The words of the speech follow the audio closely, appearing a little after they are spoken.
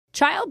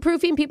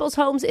Childproofing people's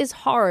homes is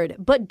hard,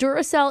 but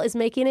Duracell is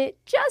making it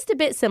just a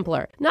bit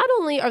simpler. Not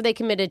only are they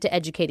committed to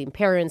educating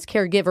parents,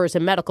 caregivers,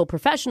 and medical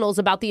professionals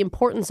about the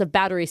importance of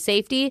battery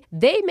safety,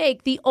 they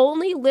make the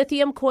only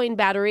lithium coin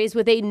batteries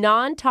with a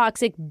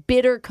non-toxic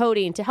bitter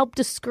coating to help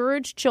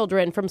discourage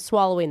children from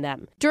swallowing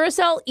them.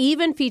 Duracell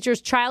even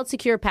features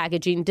child-secure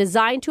packaging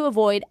designed to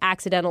avoid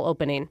accidental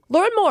opening.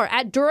 Learn more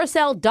at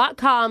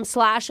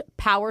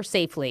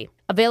Duracell.com/powersafely.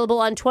 Available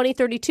on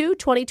 2032,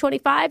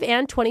 2025,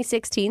 and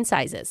 2016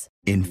 sizes.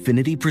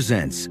 Infiniti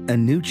presents a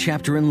new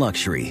chapter in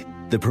luxury,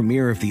 the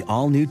premiere of the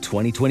all-new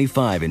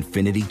 2025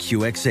 Infiniti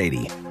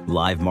QX80,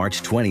 live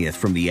March 20th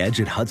from the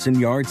Edge at Hudson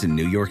Yards in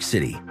New York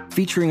City,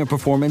 featuring a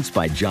performance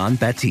by John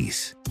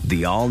Batiste.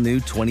 The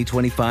all-new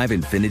 2025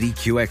 Infiniti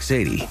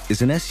QX80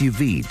 is an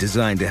SUV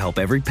designed to help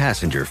every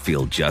passenger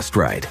feel just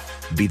right.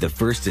 Be the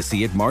first to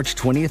see it March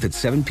 20th at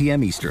 7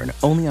 p.m. Eastern,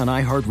 only on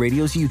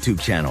iHeartRadio's YouTube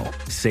channel.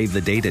 Save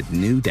the date at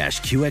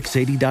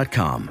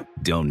new-QX80.com.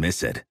 Don't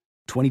miss it.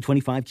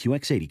 2025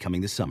 QX80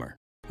 coming this summer.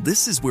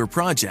 This is where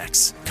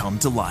projects come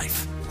to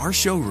life. Our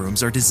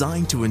showrooms are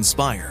designed to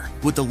inspire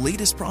with the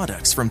latest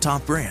products from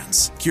top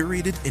brands,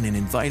 curated in an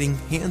inviting,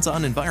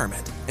 hands-on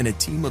environment, and a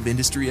team of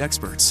industry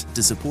experts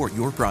to support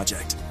your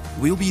project.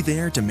 We'll be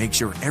there to make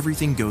sure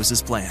everything goes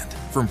as planned,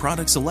 from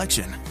product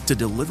selection to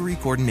delivery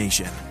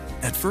coordination.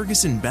 At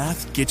Ferguson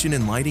Bath, Kitchen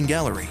and Lighting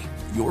Gallery,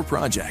 your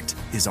project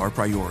is our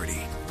priority.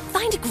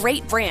 Find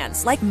great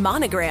brands like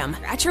Monogram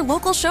at your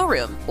local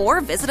showroom or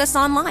visit us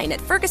online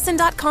at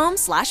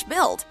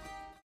ferguson.com/build.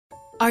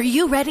 Are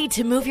you ready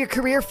to move your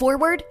career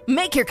forward?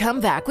 Make your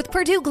comeback with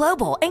Purdue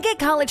Global and get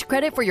college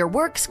credit for your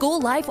work, school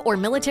life, or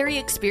military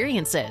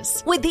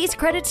experiences. With these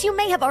credits, you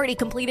may have already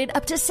completed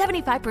up to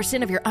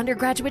 75% of your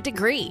undergraduate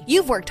degree.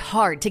 You've worked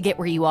hard to get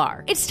where you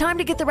are. It's time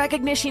to get the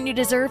recognition you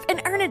deserve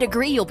and earn a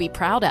degree you'll be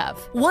proud of.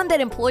 One that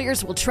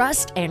employers will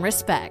trust and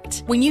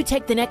respect. When you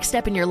take the next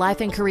step in your life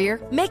and career,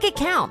 make it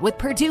count with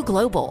Purdue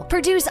Global,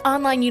 Purdue's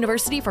online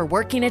university for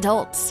working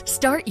adults.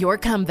 Start your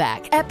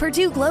comeback at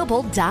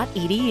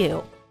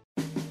purdueglobal.edu.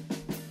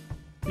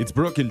 It's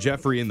Brooke and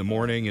Jeffrey in the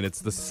morning, and it's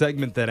the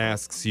segment that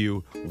asks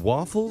you,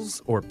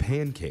 waffles or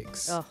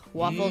pancakes? Ugh,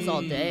 waffles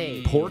all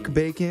day. Pork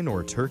bacon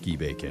or turkey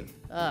bacon?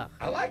 Ugh.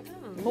 I like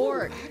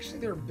pork. Actually,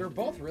 they're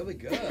both really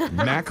good.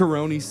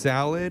 Macaroni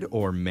salad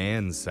or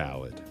man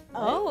salad?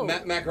 Oh.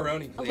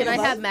 Macaroni, please. Can I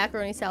have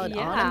macaroni salad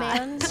on a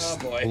man? Oh,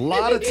 boy. A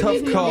lot of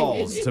tough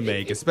calls to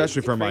make,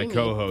 especially for my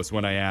co-host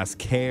when I ask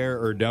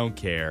care or don't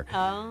care.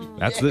 Oh.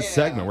 That's this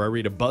segment where I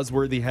read a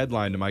buzzworthy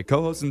headline to my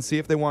co-host and see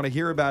if they want to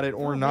hear about it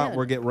or not. man.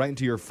 We'll get right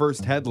into your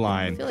first I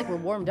headline. feel like we're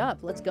warmed up.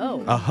 Let's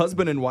go. A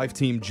husband and wife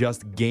team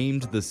just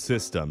gamed the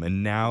system,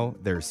 and now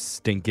they're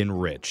stinking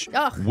rich.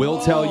 Ugh.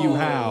 We'll tell you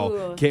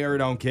how. Care or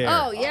don't care.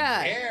 Oh,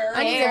 yeah. Care.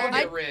 I need, Don't a,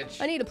 get rich.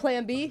 I need a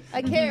plan B.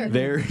 I care.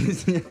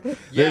 There's a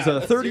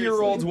let's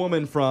 30-year-old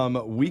woman from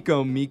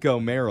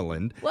Wicomico,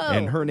 Maryland, Whoa.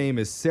 and her name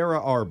is Sarah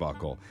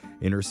Arbuckle.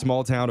 In her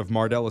small town of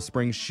Mardella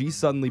Springs, she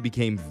suddenly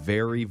became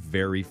very,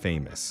 very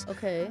famous.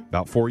 Okay.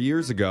 About 4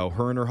 years ago,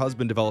 her and her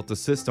husband developed a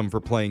system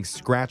for playing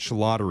scratch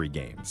lottery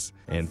games.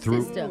 And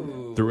through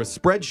a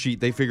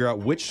spreadsheet, they figure out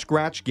which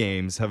scratch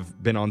games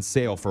have been on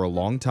sale for a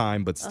long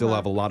time but still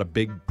have a lot of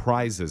big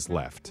prizes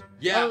left.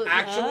 Yeah,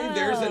 actually,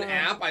 there's an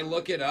app. I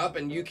look it up,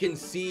 and you can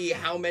see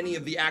how many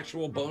of the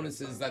actual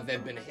bonuses that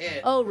they've been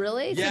hit. Oh,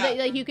 really? Yeah. So that,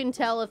 like, you can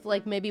tell if,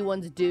 like, maybe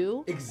one's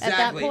due Exactly. at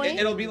that point?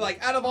 It'll be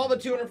like, out of all the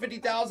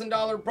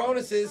 $250,000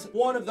 bonuses,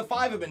 one of the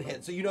 5 have been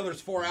hit. So you know there's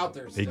 4 out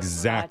there still.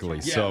 Exactly.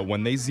 Gotcha. So Yeah.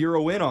 when they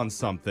zero in on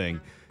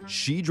something,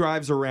 she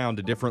drives around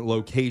to different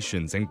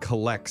locations and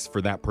collects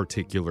for that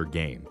particular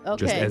game.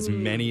 Just Okay. as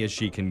many as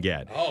she can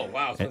get. Oh,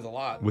 wow. So that's a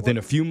lot. Within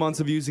a few months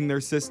of using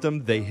their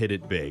system, they hit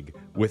it big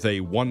with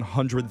a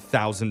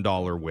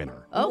 $100,000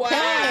 winner. Okay.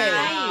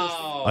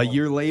 Wow. A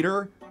year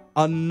later,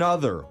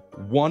 another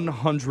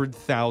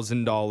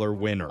 $100,000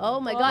 winner. Oh,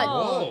 my God.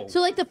 Whoa.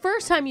 So, like, the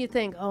first time you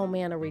think, oh,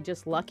 man, are we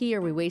just lucky?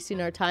 Are we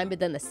wasting our time? But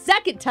then the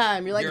second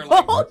time, you're like, You're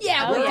like, oh,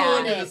 yeah, We're we're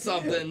on doing into it.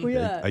 something.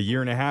 Yeah. A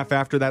year and a half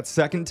after that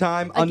second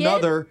time, Again?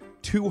 another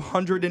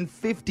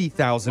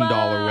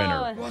 $250,000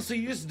 winner. Well, so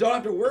you just don't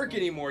have to work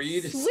anymore.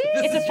 You just, Sweet.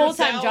 this It's is a your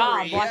full-time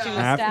salary. job watching the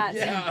Yeah. stats.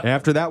 Yeah.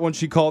 After that one,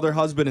 she called her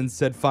husband and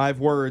said 5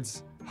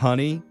 words,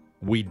 honey,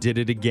 we did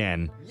it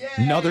again. Yeah.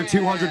 Another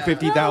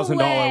 $250,000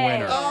 No way.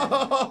 winner.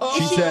 Oh.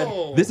 She said,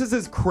 this is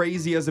as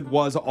crazy as it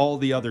was all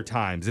the other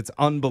times. It's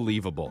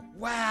unbelievable.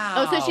 Wow.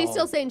 Oh, so she's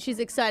still saying she's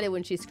excited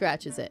when she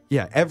scratches it.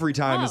 Yeah, every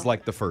time is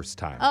like the first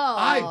time. Oh.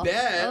 I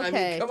bet. Okay. I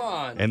mean, come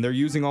on. And they're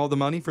using all the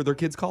money for their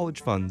kids'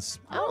 college funds.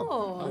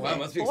 Oh. Wow,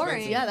 must be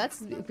Boring.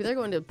 expensive. Yeah, they're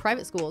going to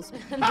private schools,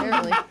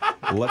 apparently.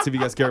 Well, let's see if you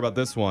guys care about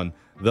this one.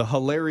 The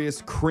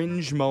hilarious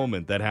cringe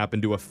moment that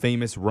happened to a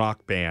famous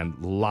rock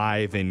band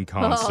live in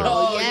concert.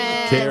 Oh,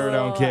 yes. Care or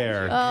don't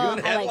care. Good I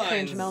like headlines.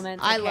 cringe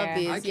moments. I love care.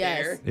 these, I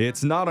yes. care.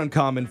 It's not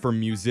uncommon for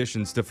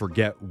musicians to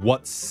forget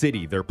what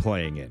city they're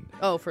playing in.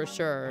 Oh, for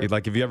sure.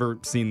 Like, have you ever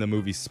seen the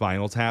movie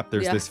Spinal Tap?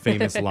 There's Yeah. this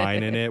famous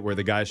line in it where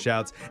the guy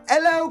shouts,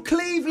 "Hello,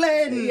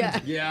 Cleveland!"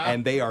 Yeah.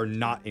 And they are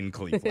not in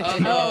Cleveland.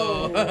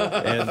 Oh.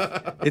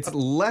 And it's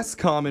less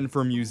common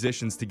for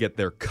musicians to get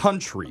their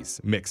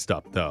countries mixed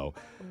up, though.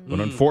 But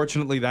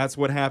unfortunately, that's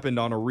what happened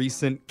on a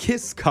recent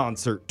Kiss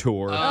concert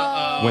tour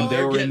when they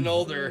they're were getting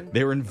older.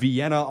 They were in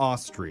Vienna,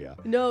 Austria.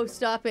 No,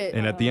 stop it.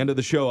 And at the end of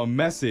the show, a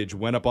message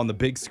went up on the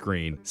big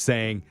screen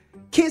saying,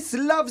 "Kiss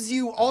loves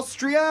you,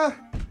 Austria."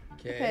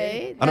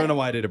 Okay. I don't know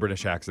why I did a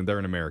British accent. They're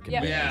an American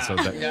band, Yeah. so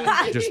that,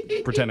 Yeah. just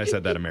pretend I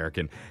said that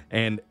American.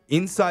 And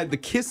inside the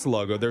KISS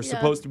logo, there's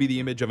supposed to be the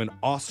image of an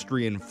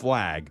Austrian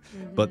flag,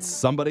 but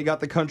somebody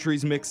got the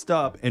countries mixed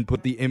up and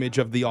put the image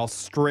of the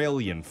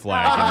Australian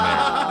flag in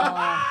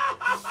there.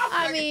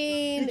 I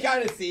mean, You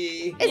kind of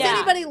see. is Yeah.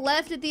 anybody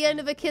left at the end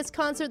of a Kiss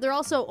concert? They're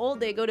all so old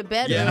they go to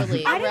bed Yeah.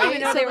 early. I didn't right?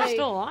 even know So, they were like-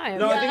 still alive.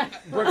 No, I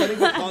think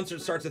the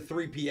concert starts at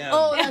 3 p.m.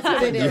 Oh, that's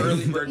what it The is.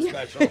 early bird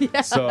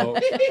special. So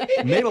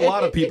made a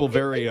lot of people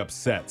very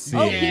upset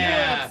seeing Oh, people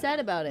Yeah. are upset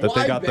about it. that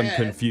they I got them bet.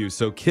 confused.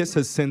 So KISS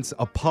has since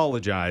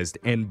apologized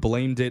and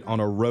blamed it on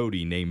a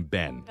roadie named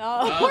Ben.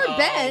 Poor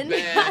Ben.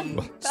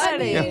 Ben.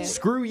 Funny. Yeah,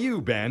 screw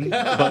you, Ben.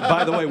 But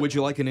by the way, would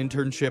you like an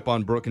internship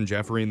on Brooke and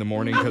Jeffrey in the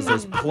morning? Because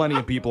there's plenty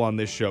of people on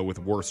this show with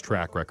worse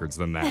track records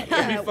than that.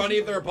 It'd be funny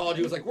if their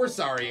apology was like, "We're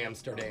sorry,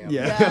 Amsterdam."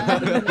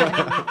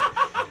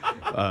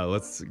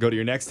 Let's go to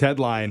your next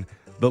headline.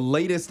 The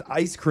latest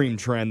ice cream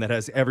trend that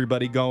has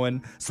everybody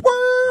going,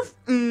 swerve!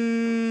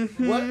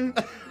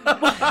 What?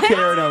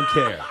 Care or don't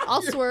care.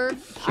 I'll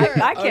swerve.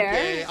 Sure. I care.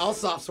 Okay, I'll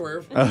soft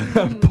swerve.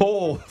 A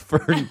poll for...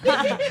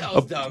 That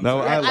was dumb. No,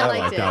 I I like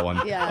liked that it.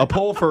 one. Yeah. A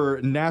poll for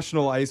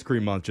National Ice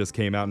Cream Month just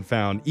came out and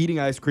found eating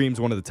ice cream is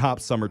one of the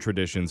top summer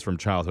traditions from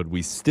childhood.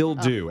 We still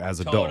do as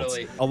adults,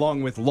 Totally.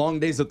 along with long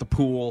days at the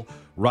pool,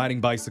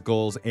 riding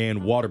bicycles,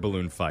 and water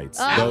balloon fights.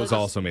 Those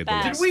also made the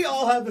best. list. Did we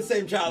all have the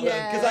same childhood?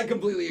 Yeah. Because I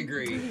completely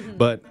agree.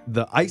 But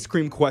the ice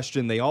cream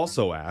question they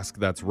also ask,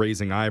 that's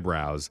raising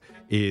eyebrows,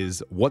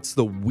 is what's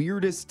the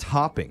weirdest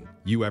topping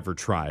you ever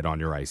tried on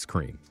your ice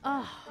cream?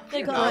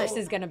 Like, ours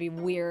is going to be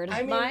weird. I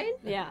mean, Mine?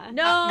 Yeah.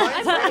 No.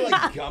 mine's probably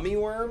like gummy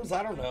worms.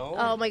 I don't know.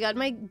 Oh my god,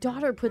 my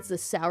daughter puts the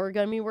sour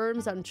gummy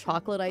worms on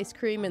chocolate ice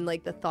cream, and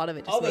like the thought of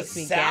it just Oh, the makes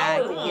me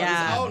sour gag. ones.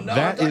 Yeah. Oh, no. I'm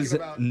That talking is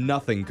about...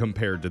 nothing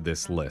compared to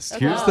this list.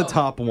 Here's the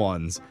top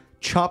ones.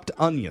 Chopped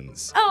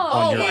onions on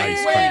Oh, your wait,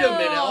 ice wait cream. a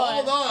minute.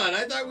 Hold on.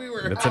 I thought we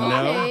were... That's a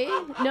no?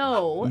 Okay.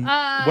 No.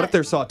 What if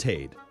they're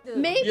sauteed?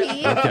 Maybe.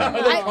 Okay.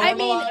 I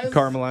mean,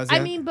 Caramelized? I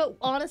yeah? mean, but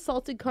on a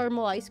salted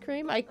caramel ice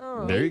cream,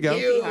 There you go.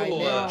 Ew. behind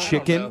it. I don't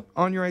Chicken know.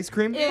 on your ice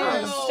cream?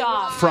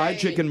 Stop. Fried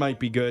chicken might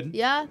be good.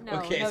 yeah. No,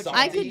 Okay, no,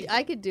 salty.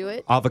 I could do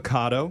it.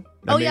 Avocado.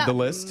 That made the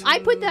list. I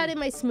put that in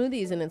my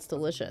smoothies and it's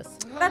delicious.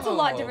 That's a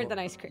lot different than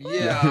ice cream.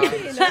 Yeah.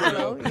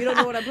 You don't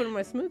know what I put in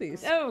my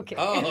smoothies. Okay.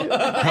 Oh.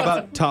 How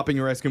about topping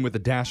your ice cream with a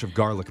dash of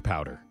garlic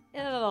powder?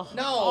 Ugh,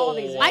 No. all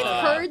these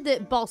I've heard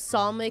that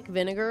balsamic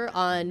vinegar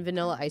on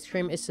vanilla ice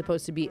cream is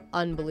supposed to be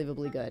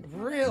unbelievably good.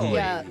 Really?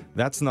 Yeah.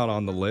 That's not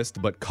on the list,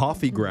 but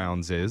coffee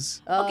grounds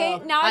is. Okay,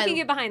 now I I- can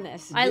get behind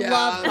this. I Yeah.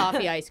 love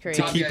coffee ice cream.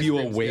 To Coffee keep ice you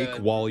cream's awake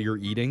good. while you're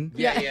eating.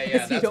 Yeah. so you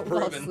That's don't fall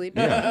proven. asleep.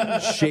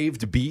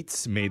 Shaved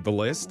beets made the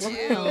list.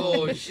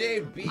 Ew,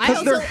 shaved beef.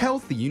 Because they're also-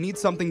 healthy. You need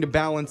something to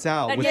balance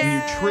out with It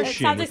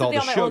nutrition, sounds like with all something the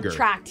all my old sugar.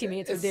 track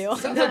teammates would do.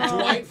 Sounds like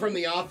Dwight from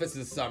The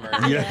Office's summer.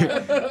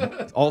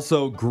 Yeah.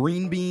 Also,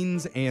 green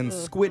beans and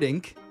squid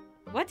ink.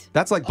 What?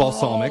 That's like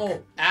balsamic.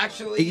 Oh,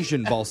 actually,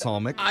 Asian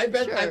balsamic. I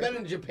bet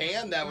in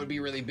Japan that would be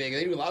really big.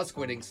 They do a lot of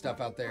squid ink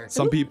stuff out there.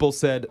 Some people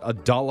said a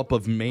dollop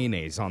of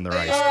mayonnaise on their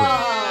ice cream.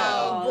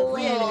 Oh,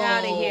 Get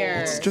out of here.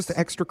 It's just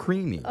extra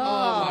creamy.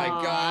 Oh my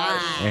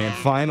gosh. And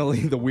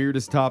finally, the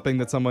weirdest topping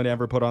that someone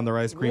ever put on their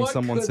ice cream, What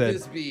someone could said,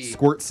 this be?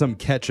 squirt some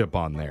ketchup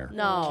on there.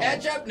 No.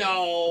 Ketchup?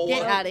 No.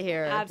 Get out of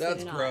here.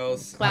 Absolutely That's not.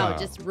 gross. Wow,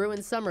 just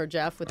ruined summer,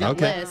 Jeff, with that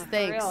Okay. list.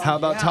 Thanks. real. How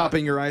about Yeah.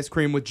 topping your ice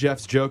cream with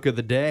Jeff's joke of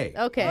the day?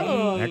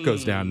 Okay. That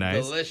goes down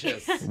nice.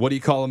 Delicious. What do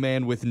you call a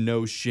man with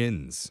no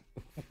shins?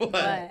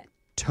 But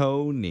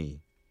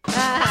Tony. I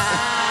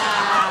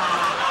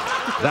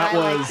That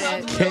liked was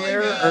it.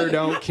 care or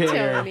don't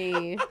care.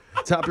 Tony.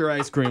 Top your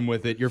ice cream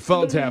with it. Your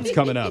phone tap's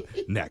coming up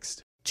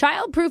next.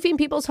 Childproofing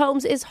people's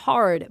homes is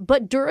hard,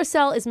 but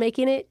Duracell is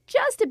making it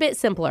just a bit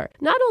simpler.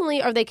 Not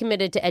only are they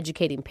committed to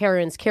educating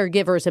parents,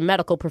 caregivers, and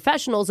medical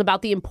professionals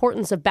about the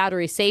importance of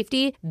battery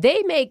safety,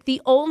 they make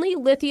the only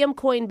lithium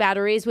coin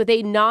batteries with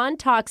a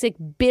non-toxic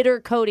bitter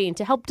coating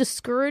to help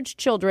discourage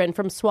children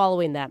from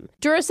swallowing them.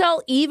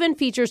 Duracell even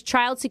features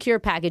child-secure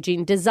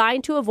packaging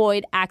designed to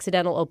avoid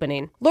accidental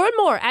opening. Learn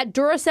more at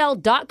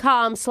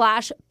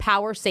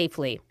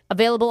Duracell.com/powersafely.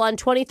 Available on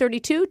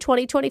 2032,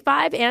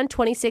 2025, and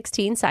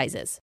 2016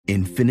 sizes.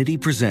 Infinity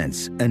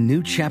presents a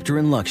new chapter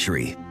in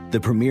luxury, the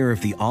premiere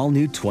of the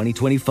all-new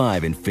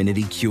 2025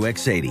 Infiniti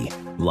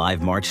QX80,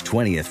 live March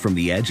 20th from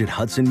the Edge at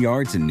Hudson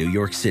Yards in New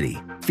York City,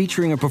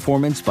 featuring a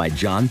performance by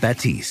John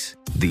Batiste.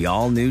 The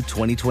all-new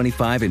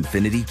 2025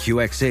 Infiniti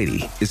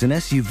QX80 is an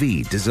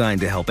SUV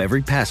designed to help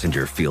every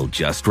passenger feel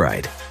just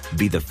right.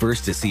 Be the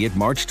first to see it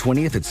March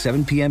 20th at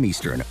 7 p.m.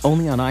 Eastern,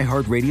 only on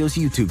iHeartRadio's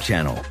YouTube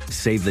channel.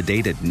 Save the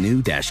date at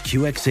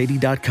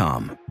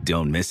new-QX80.com.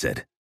 Don't miss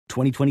it.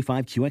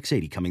 2025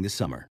 QX80 coming this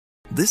summer.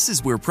 This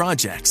is where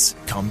projects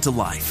come to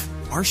life.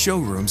 Our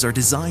showrooms are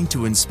designed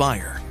to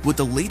inspire with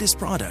the latest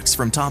products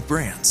from top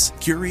brands,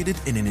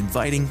 curated in an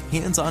inviting,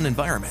 hands-on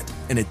environment,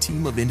 and a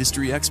team of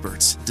industry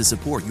experts to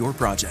support your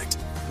project.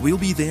 We'll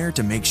be there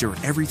to make sure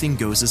everything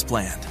goes as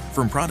planned,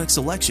 from product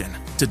selection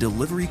to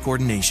delivery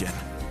coordination.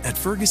 At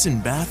Ferguson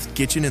Bath,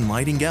 Kitchen and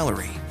Lighting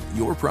Gallery,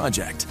 your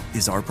project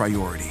is our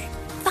priority.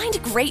 Find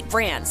great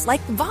brands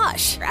like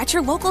Bosch at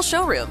your local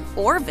showroom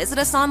or visit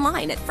us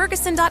online at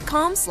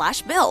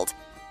ferguson.com/build.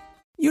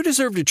 You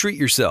deserve to treat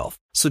yourself,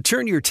 so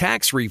turn your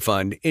tax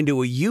refund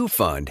into a U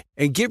fund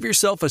and give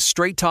yourself a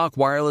Straight Talk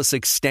Wireless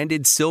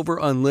Extended Silver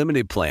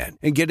Unlimited plan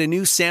and get a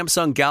new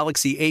Samsung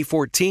Galaxy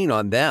A14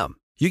 on them.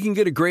 You can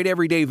get a great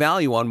everyday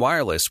value on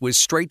wireless with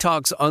Straight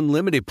Talk's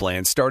Unlimited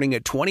plan starting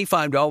at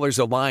 $25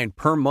 a line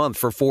per month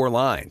for 4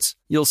 lines.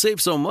 You'll save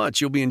so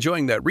much you'll be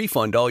enjoying that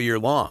refund all year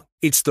long.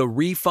 It's the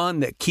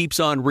refund that keeps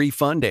on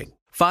refunding.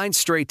 Find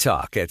Straight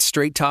Talk at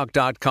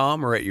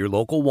straighttalk.com or at your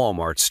local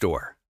Walmart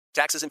store.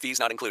 Taxes and fees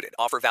not included.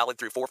 Offer valid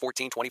through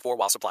 4/14/24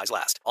 while supplies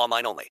last.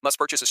 Online only. Must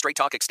purchase a Straight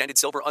Talk Extended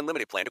Silver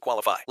Unlimited plan to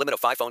qualify. Limit of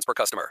 5 phones per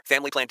customer.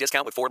 Family plan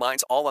discount with 4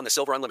 lines, all on the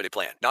Silver Unlimited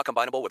plan. Not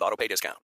combinable with auto pay discount.